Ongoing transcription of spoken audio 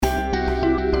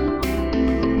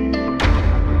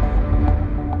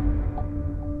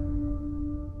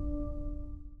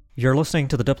You're listening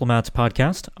to the Diplomats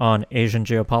podcast on Asian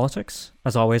geopolitics.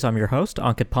 As always, I'm your host,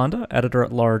 Ankit Panda,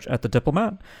 editor-at-large at The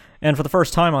Diplomat. And for the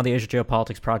first time on the Asia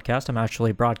Geopolitics podcast, I'm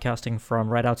actually broadcasting from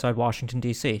right outside Washington,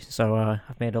 D.C. So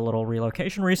I've made a little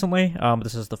relocation recently.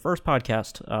 This is the first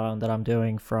podcast that I'm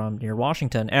doing from near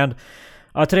Washington. And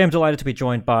today I'm delighted to be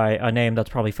joined by a name that's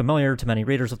probably familiar to many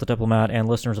readers of The Diplomat and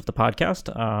listeners of the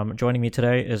podcast. Joining me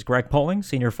today is Greg Poling,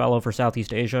 Senior Fellow for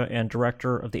Southeast Asia and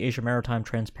Director of the Asia Maritime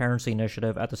Transparency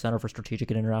Initiative at the Center for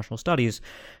Strategic and International Studies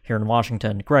here in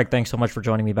Washington. Greg, thanks so much for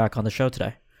joining me back on the show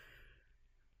today.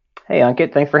 Hey,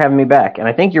 Ankit, thanks for having me back. And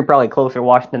I think you're probably closer to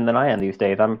Washington than I am these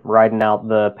days. I'm riding out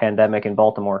the pandemic in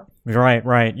Baltimore.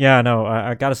 Right. Yeah, no,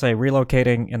 I got to say,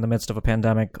 relocating in the midst of a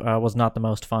pandemic was not the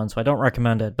most fun, so I don't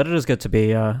recommend it. But it is good to be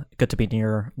near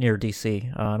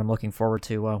DC, and I'm looking forward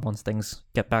to once things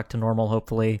get back to normal,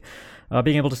 hopefully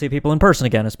being able to see people in person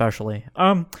again, especially.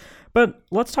 But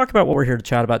let's talk about what we're here to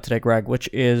chat about today, Greg, which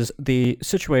is the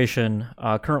situation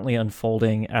currently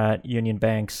unfolding at Union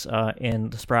Banks in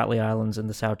the Spratly Islands in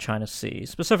the South China Sea.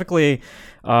 Specifically,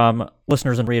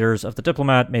 listeners and readers of The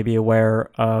Diplomat may be aware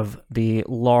of the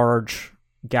large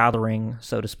gathering,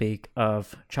 so to speak,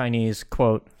 of Chinese,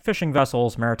 quote, fishing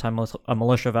vessels, maritime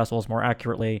militia vessels, more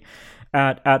accurately,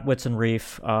 at Whitsun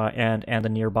Reef and the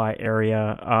nearby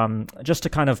area. Just to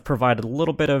kind of provide a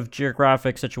little bit of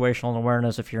geographic situational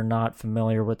awareness if you're not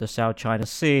familiar with the South China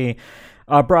Sea.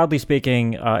 Broadly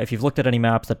speaking, if you've looked at any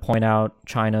maps that point out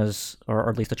China's, or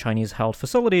at least the Chinese-held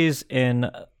facilities in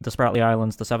the Spratly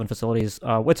Islands, the 7 facilities,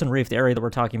 Whitsun Reef, the area that we're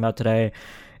talking about today,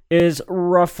 is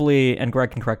roughly, and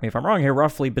Greg can correct me if I'm wrong here,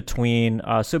 roughly between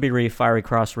Subi Reef, Fiery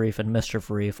Cross Reef, and Mischief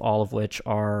Reef, all of which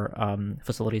are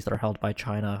facilities that are held by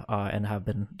China and have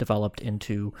been developed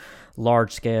into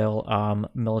large-scale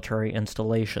military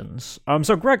installations.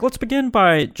 So Greg, let's begin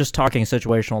by just talking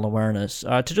situational awareness.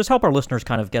 To just help our listeners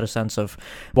kind of get a sense of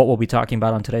what we'll be talking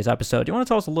about on today's episode, do you want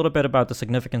to tell us a little bit about the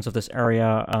significance of this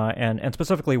area and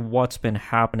specifically what's been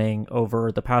happening over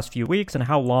the past few weeks and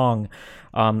how long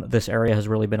this area has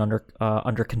really been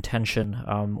under contention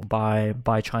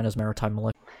by China's maritime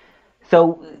militia?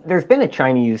 So there's been a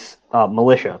Chinese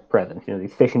militia presence,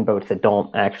 these fishing boats that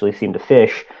don't actually seem to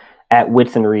fish at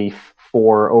Whitsun Reef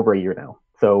for over a year now.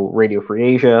 So Radio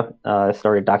Free Asia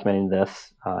started documenting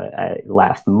this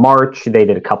last March. They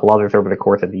did a couple others over the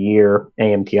course of the year.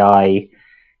 AMTI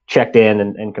checked in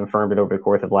and confirmed it over the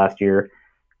course of last year.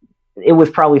 It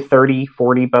was probably 30,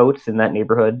 40 boats in that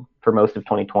neighborhood for most of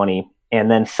 2020. And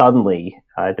then suddenly,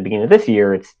 at the beginning of this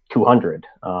year, it's 200,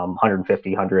 150,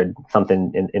 100,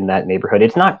 something in that neighborhood.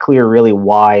 It's not clear really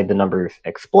why the numbers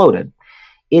exploded.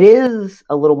 It is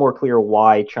a little more clear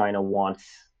why China wants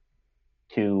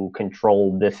to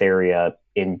control this area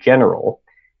in general.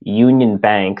 Union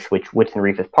Banks, which Whitsun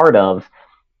Reef is part of,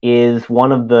 is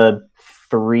one of the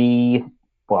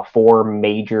 4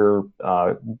 major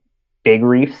big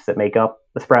reefs that make up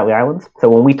the Spratly Islands. So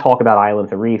when we talk about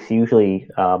islands and reefs, usually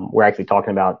we're actually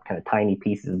talking about kind of tiny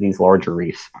pieces of these larger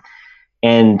reefs.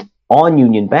 And on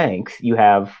Union Banks, you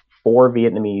have 4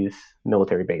 Vietnamese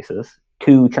military bases,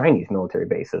 2 Chinese military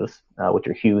bases, which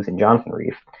are Hughes and Johnson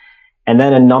Reef, and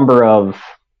then a number of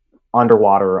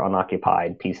underwater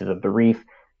unoccupied pieces of the reef,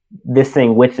 this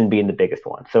thing, Whitsun, being the biggest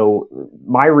one. So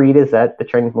my read is that the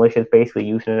Chinese militia is basically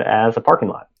using it as a parking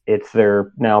lot. It's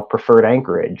their now preferred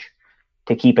anchorage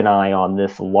to keep an eye on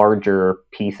this larger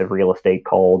piece of real estate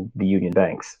called the Union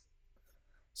Banks.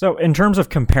 So in terms of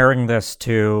comparing this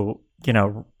to,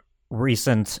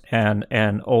 recent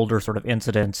and older sort of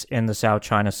incidents in the South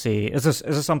China Sea, is this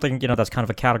something, that's kind of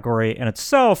a category in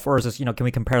itself, or is this, can we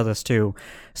compare this to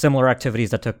similar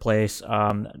activities that took place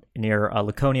near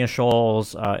Laconia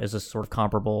Shoals? Is this sort of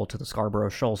comparable to the Scarborough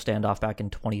Shoal standoff back in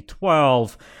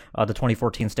 2012, the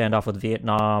 2014 standoff with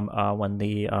Vietnam, when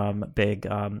the big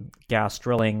gas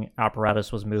drilling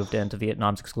apparatus was moved into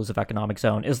Vietnam's exclusive economic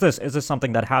zone? Is this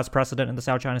something that has precedent in the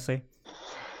South China Sea?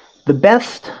 The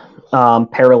best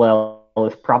parallel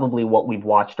is probably what we've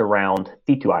watched around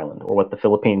Thitu Island, or what the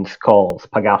Philippines calls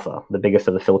Pagasa, the biggest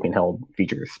of the Philippine-held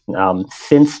features.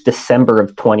 Since December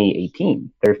of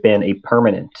 2018, there's been a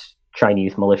permanent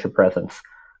Chinese militia presence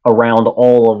around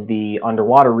all of the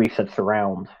underwater reefs that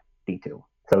surround Thitu.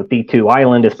 So Thitu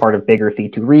Island is part of bigger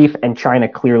Thitu Reef, and China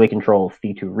clearly controls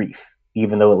Thitu Reef,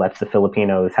 even though it lets the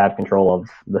Filipinos have control of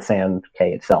the Sand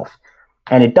Cay itself.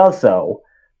 And it does so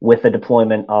with the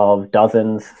deployment of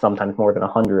dozens, sometimes more than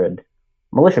 100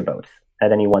 militia boats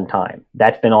at any one time.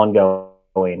 That's been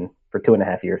ongoing for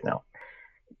 2.5 years now.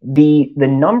 The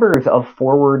numbers of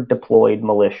forward deployed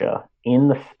militia in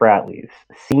the Spratlys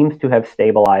seems to have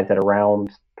stabilized at around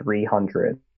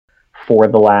 300 for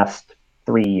the last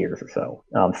 3 years or so,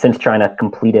 since China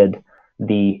completed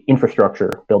the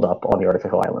infrastructure buildup on the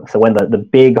artificial island. So when the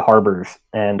big harbors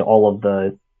and all of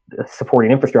the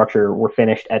supporting infrastructure were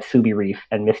finished at Subi Reef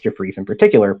and Mischief Reef in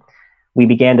particular, we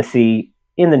began to see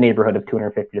in the neighborhood of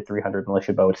 250 to 300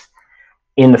 militia boats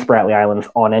in the Spratly Islands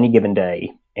on any given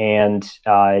day. And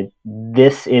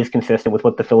this is consistent with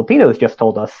what the Filipinos just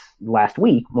told us last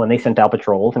week when they sent out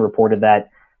patrols and reported that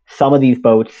some of these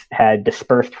boats had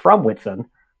dispersed from Whitsun,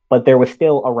 but there was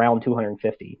still around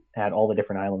 250 at all the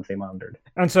different islands they monitored.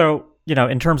 And so,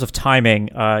 in terms of timing,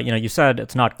 you said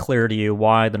it's not clear to you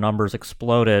why the numbers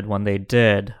exploded when they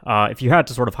did. If you had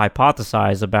to sort of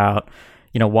hypothesize about,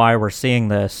 why we're seeing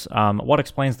this, what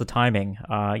explains the timing?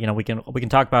 We can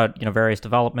talk about, various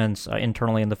developments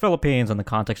internally in the Philippines in the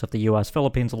context of the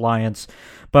U.S.-Philippines alliance,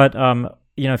 but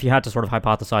if you had to sort of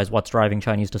hypothesize what's driving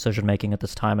Chinese decision-making at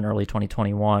this time in early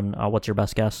 2021, what's your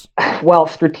best guess? Well,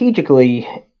 strategically,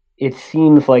 it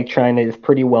seems like China is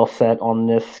pretty well set on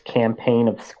this campaign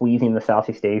of squeezing the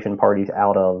Southeast Asian parties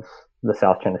out of the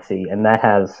South China Sea, and that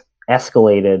has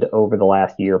escalated over the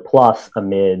last year plus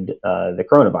amid the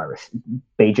coronavirus.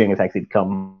 Beijing has actually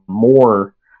become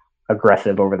more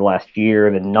aggressive over the last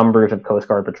year. The numbers of Coast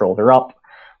Guard patrols are up.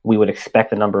 We would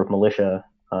expect the number of militia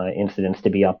incidents to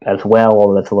be up as well,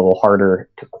 although that's a little harder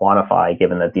to quantify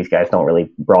given that these guys don't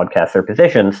really broadcast their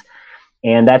positions.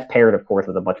 And that's paired, of course,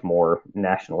 with a much more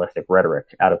nationalistic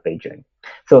rhetoric out of Beijing.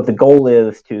 So if the goal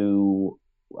is to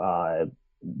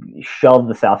shove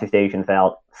the Southeast Asians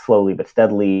out slowly but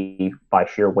steadily by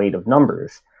sheer weight of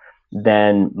numbers,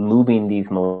 then moving these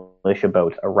militia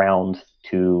boats around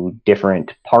to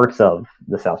different parts of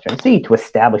the South China Sea to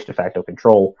establish de facto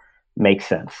control makes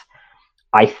sense.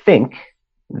 I think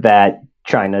that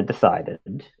China decided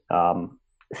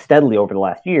steadily over the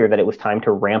last year that it was time to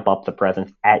ramp up the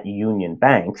presence at Union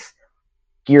Banks,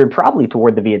 geared probably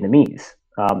toward the Vietnamese.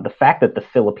 The fact that the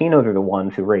Filipinos are the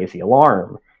ones who raised the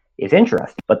alarm is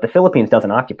interesting, but the Philippines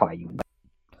doesn't occupy Union Banks.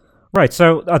 Right,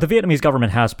 so the Vietnamese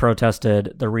government has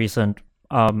protested the recent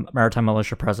maritime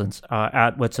militia presence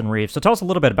at Whitsun Reef. So tell us a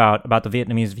little bit about the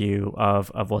Vietnamese view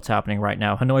of what's happening right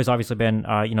now. Hanoi's obviously been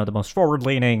the most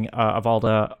forward-leaning of all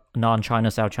the non-China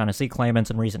South China Sea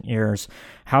claimants in recent years.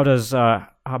 How is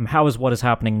what is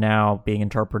happening now being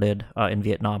interpreted in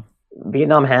Vietnam?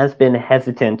 Vietnam has been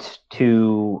hesitant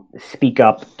to speak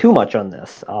up too much on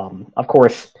this. Of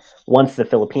course, once the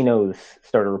Filipinos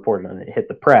started reporting on it, hit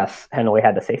the press, Hanoi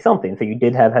had to say something. So you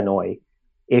did have Hanoi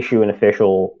issue an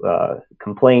official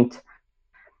complaint.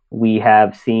 We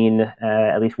have seen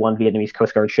at least one Vietnamese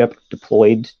Coast Guard ship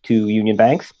deployed to Union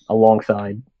Banks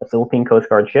alongside a Philippine Coast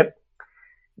Guard ship.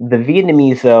 The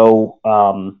Vietnamese, though,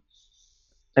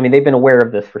 they've been aware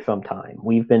of this for some time.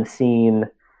 We've been seeing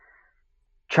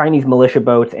Chinese militia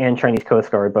boats and Chinese Coast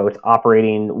Guard boats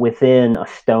operating within a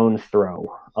stone's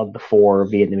throw of the 4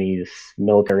 Vietnamese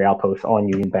military outposts on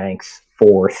Union Banks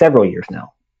for several years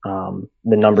now.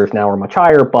 The numbers now are much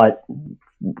higher, but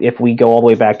if we go all the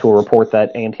way back to a report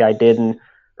that AMTI did in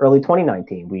early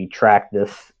 2019, we tracked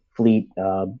this fleet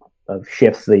of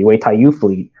ships, the Huaytaiyu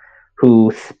fleet,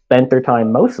 who spent their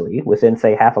time mostly within,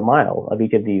 say, half a mile of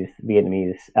each of these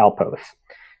Vietnamese outposts.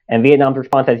 And Vietnam's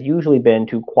response has usually been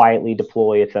to quietly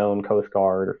deploy its own Coast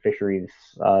Guard or fisheries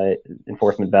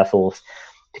enforcement vessels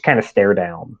to kind of stare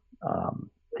down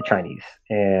the Chinese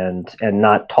and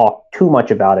not talk too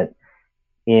much about it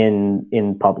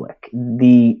in public.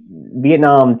 The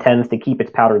Vietnam tends to keep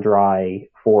its powder dry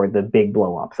for the big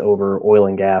blow-ups over oil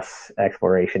and gas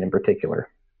exploration in particular.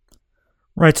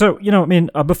 Right. So,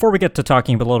 before we get to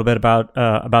talking a little bit about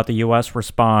the U.S.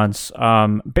 response,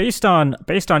 based on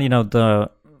the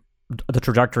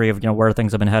trajectory of where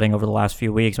things have been heading over the last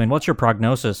few weeks, what's your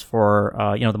prognosis for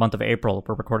the month of April?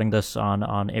 We're recording this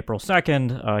on April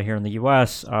 2nd here in the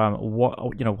U.S.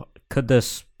 Could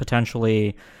this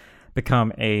potentially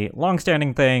become a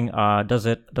long-standing thing? Does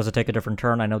it take a different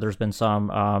turn? I know there's been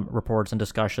some reports and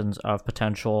discussions of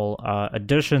potential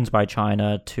additions by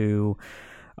China to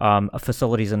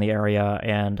facilities in the area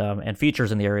and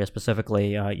features in the area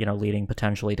specifically, leading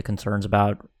potentially to concerns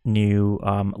about new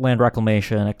land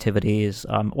reclamation activities.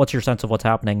 What's your sense of what's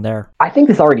happening there? I think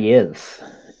this already is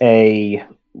a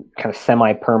kind of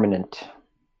semi-permanent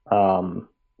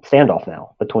standoff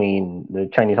now between the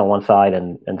Chinese on one side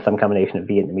and some combination of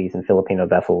Vietnamese and Filipino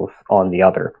vessels on the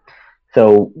other.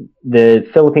 So the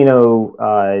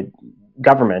Filipino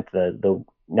government, the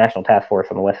National Task Force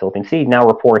on the West Philippine Sea, now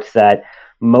reports that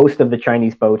most of the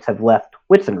Chinese boats have left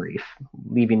Whitsun Reef,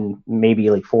 leaving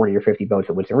maybe like 40 or 50 boats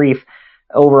at Whitsun Reef.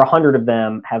 Over 100 of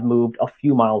them have moved a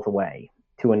few miles away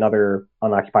to another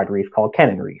unoccupied reef called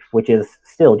Cannon Reef, which is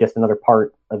still just another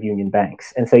part of Union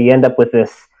banks. And so you end up with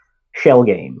this shell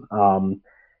game.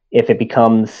 If it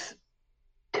becomes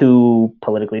too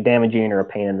politically damaging or a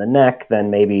pain in the neck,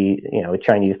 then maybe,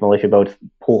 Chinese militia boats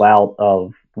pull out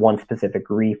of one specific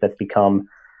reef that's become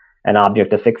an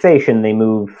object of fixation. They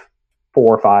move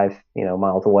 4 or 5,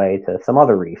 miles away to some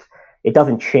other reef. It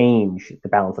doesn't change the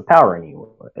balance of power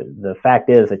anymore. The fact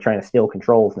is that China still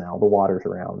controls now the waters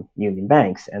around Union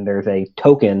banks, and there's a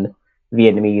token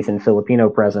Vietnamese and Filipino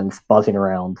presence buzzing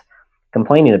around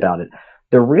complaining about it.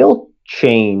 The real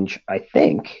change, I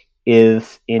think,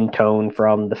 is in tone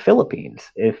from the Philippines.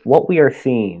 If what we are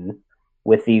seeing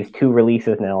with these 2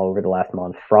 releases now over the last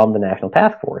month from the National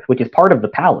Task Force, which is part of the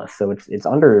palace, so it's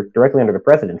directly under the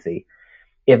presidency,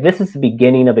 if this is the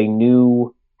beginning of a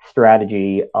new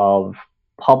strategy of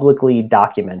publicly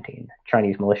documenting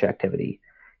Chinese militia activity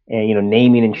and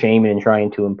naming and shaming and trying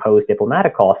to impose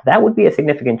diplomatic costs, that would be a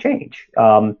significant change.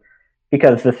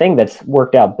 Because the thing that's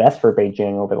worked out best for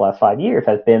Beijing over the last 5 years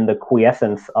has been the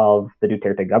quiescence of the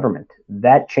Duterte government.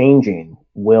 That changing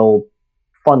will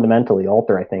fundamentally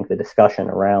alter, I think, the discussion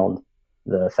around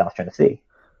the South China Sea.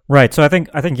 Right. So I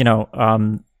think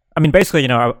basically,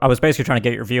 I was basically trying to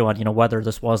get your view on, whether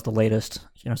this was the latest,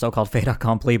 so-called fait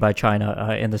accompli by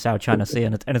China in the South China Sea,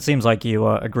 and it seems like you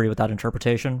agree with that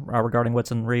interpretation regarding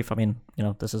Whitsun Reef. I mean,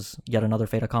 this is yet another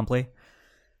fait accompli.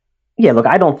 Yeah, look,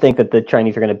 I don't think that the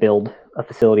Chinese are going to build a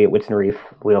facility at Whitsun Reef.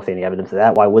 We don't see any evidence of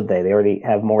that. Why would they? They already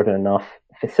have more than enough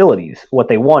facilities. What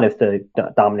they want is to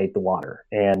dominate the water,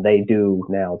 and they do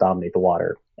now dominate the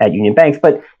water at Union Banks.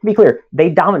 But to be clear, they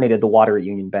dominated the water at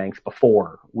Union Banks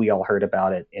before we all heard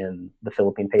about it in the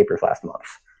Philippine papers last month.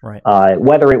 Right.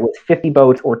 Whether it was 50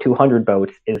 boats or 200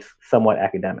 boats is somewhat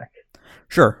academic.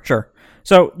 Sure.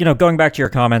 So, going back to your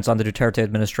comments on the Duterte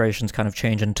administration's kind of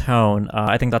change in tone,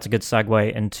 I think that's a good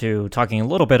segue into talking a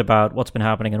little bit about what's been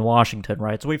happening in Washington,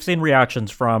 right? So we've seen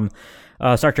reactions from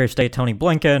Secretary of State Tony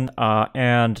Blinken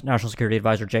and National Security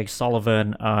Advisor Jake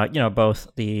Sullivan, both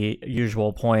the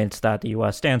usual points that the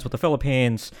U.S. stands with the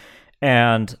Philippines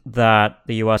and that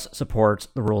the U.S. supports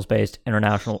the rules-based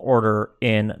international order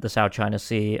in the South China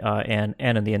Sea and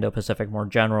in the Indo-Pacific more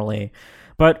generally.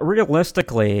 But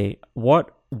realistically,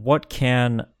 what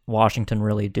can Washington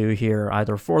really do here,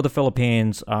 either for the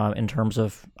Philippines in terms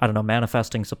of,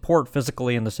 manifesting support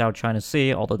physically in the South China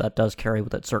Sea, although that does carry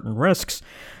with it certain risks.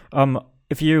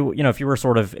 If you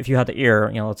had the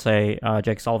ear, let's say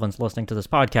Jake Sullivan's listening to this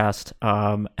podcast,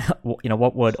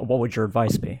 what would your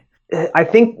advice be? I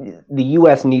think the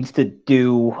U.S. needs to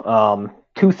do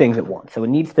 2 things at once. So it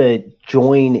needs to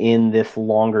join in this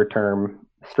longer term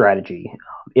strategy,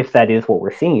 if that is what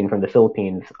we're seeing from the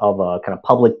Philippines, of a kind of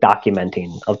public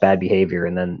documenting of bad behavior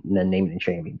and then naming and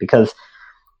shaming, because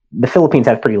the Philippines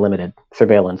has pretty limited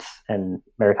surveillance and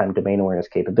maritime domain awareness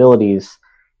capabilities.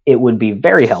 It would be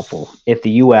very helpful if the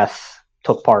U.S.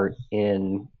 took part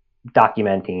in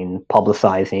documenting,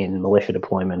 publicizing militia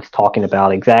deployments, talking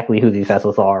about exactly who these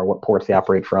vessels are, what ports they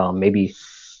operate from, maybe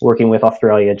working with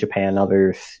Australia, Japan,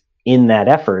 others in that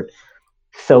effort,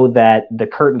 so that the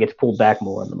curtain gets pulled back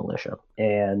more on the militia.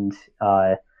 And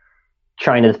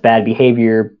China's bad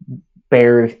behavior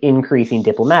bears increasing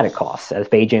diplomatic costs. As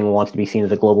Beijing wants to be seen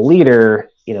as a global leader,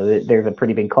 there's a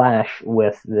pretty big clash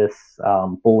with this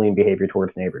bullying behavior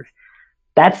towards neighbors.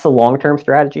 That's the long-term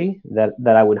strategy that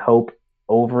I would hope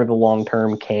over the long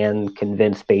term can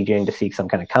convince Beijing to seek some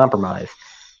kind of compromise.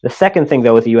 The second thing,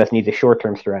 though, is the U.S. needs a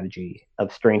short-term strategy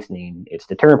of strengthening its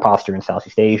deterrent posture in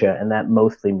Southeast Asia, and that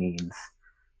mostly means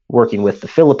working with the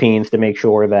Philippines to make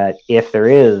sure that if there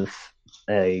is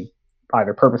a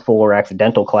either purposeful or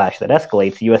accidental clash that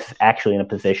escalates, the U.S. is actually in a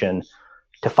position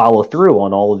to follow through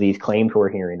on all of these claims we're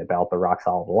hearing about the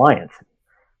rock-solid alliance.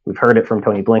 We've heard it from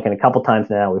Tony Blinken a couple times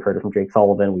now. We've heard it from Jake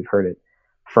Sullivan. We've heard it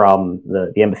from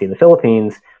the embassy in the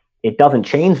Philippines. It doesn't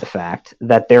change the fact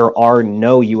that there are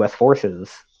no U.S. forces,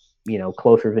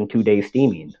 closer than 2 days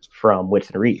steaming from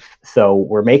Whitsun Reef. So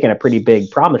we're making a pretty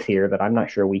big promise here that I'm not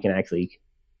sure we can actually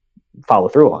follow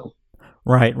through on.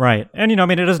 Right. And,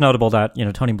 it is notable that,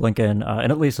 Tony Blinken,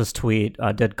 in at least this tweet,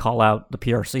 did call out the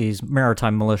PRC's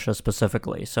Maritime Militia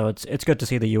specifically. So it's good to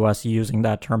see the U.S. using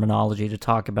that terminology to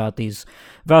talk about these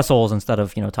vessels instead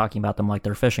of, talking about them like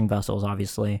they're fishing vessels,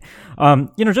 obviously. I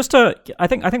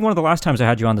think one of the last times I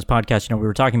had you on this podcast, we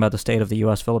were talking about the state of the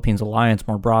U.S.-Philippines alliance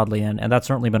more broadly, and that's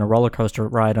certainly been a roller coaster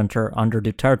ride under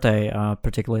Duterte,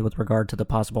 particularly with regard to the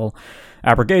possible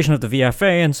abrogation of the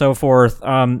VFA and so forth.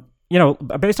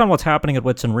 Based on what's happening at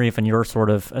Whitsun Reef and your sort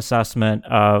of assessment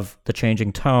of the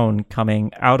changing tone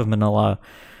coming out of Manila,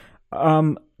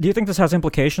 Do you think this has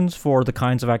implications for the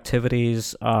kinds of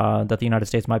activities that the United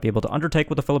States might be able to undertake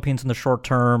with the Philippines in the short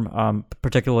term,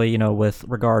 particularly, with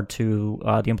regard to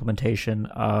the implementation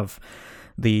of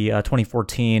the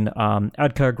 2014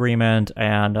 EDCA agreement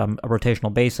and a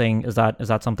rotational basing? Is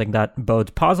that something that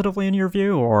bodes positively in your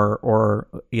view, or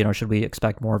should we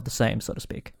expect more of the same, so to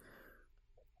speak?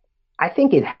 I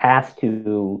think it has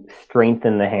to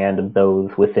strengthen the hand of those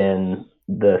within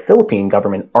the Philippine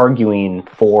government arguing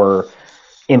for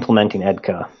implementing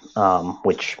EDCA,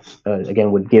 which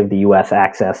again would give the U.S.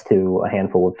 access to a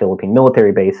handful of Philippine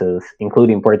military bases,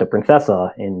 including Puerto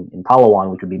Princesa in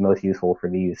Palawan, which would be most useful for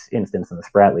these incidents in the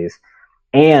Spratlys,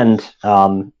 and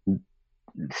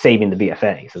saving the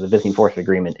BFA. So the Visiting Forces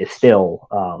Agreement is still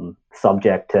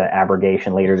subject to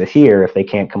abrogation later this year if they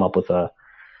can't come up with a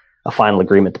final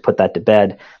agreement to put that to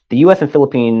bed. The U.S. and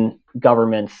Philippine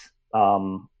governments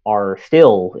are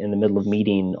still in the middle of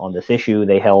meeting on this issue.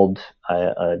 They held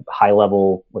a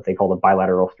high-level, what they call the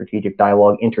bilateral strategic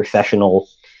dialogue, intercessional,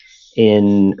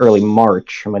 in early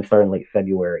March. It might start in late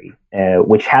February,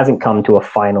 which hasn't come to a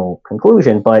final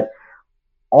conclusion. But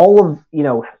all of,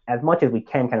 as much as we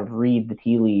can kind of read the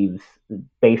tea leaves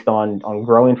based on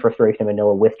growing frustration in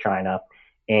Manila with China,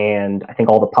 and I think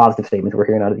all the positive statements we're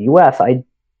hearing out of the U.S., I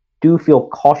do feel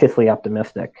cautiously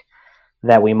optimistic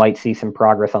that we might see some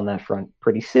progress on that front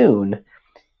pretty soon.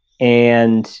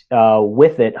 And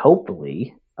with it,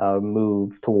 hopefully,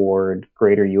 move toward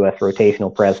greater U.S.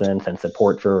 rotational presence and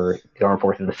support for the Armed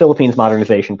Forces of the Philippines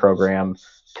modernization program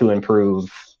to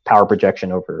improve power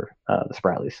projection over the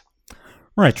Spratlys.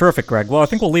 All right, terrific, Greg. Well, I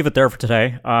think we'll leave it there for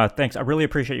today. Thanks. I really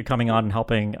appreciate you coming on and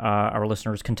helping our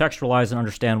listeners contextualize and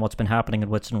understand what's been happening in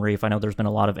Whitsun Reef. I know there's been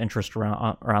a lot of interest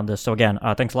around this. So again,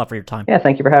 thanks a lot for your time. Yeah,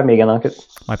 thank you for having me again,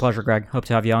 Ankit. My pleasure, Greg. Hope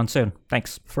to have you on soon.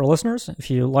 Thanks. For listeners, if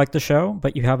you like the show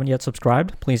but you haven't yet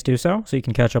subscribed, please do so you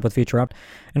can catch up with future updates.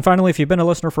 And finally, if you've been a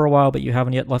listener for a while but you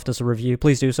haven't yet left us a review,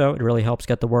 please do so. It really helps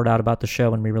get the word out about the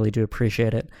show, and we really do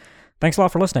appreciate it. Thanks a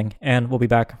lot for listening, and we'll be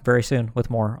back very soon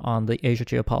with more on the Asia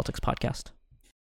Geopolitics Podcast.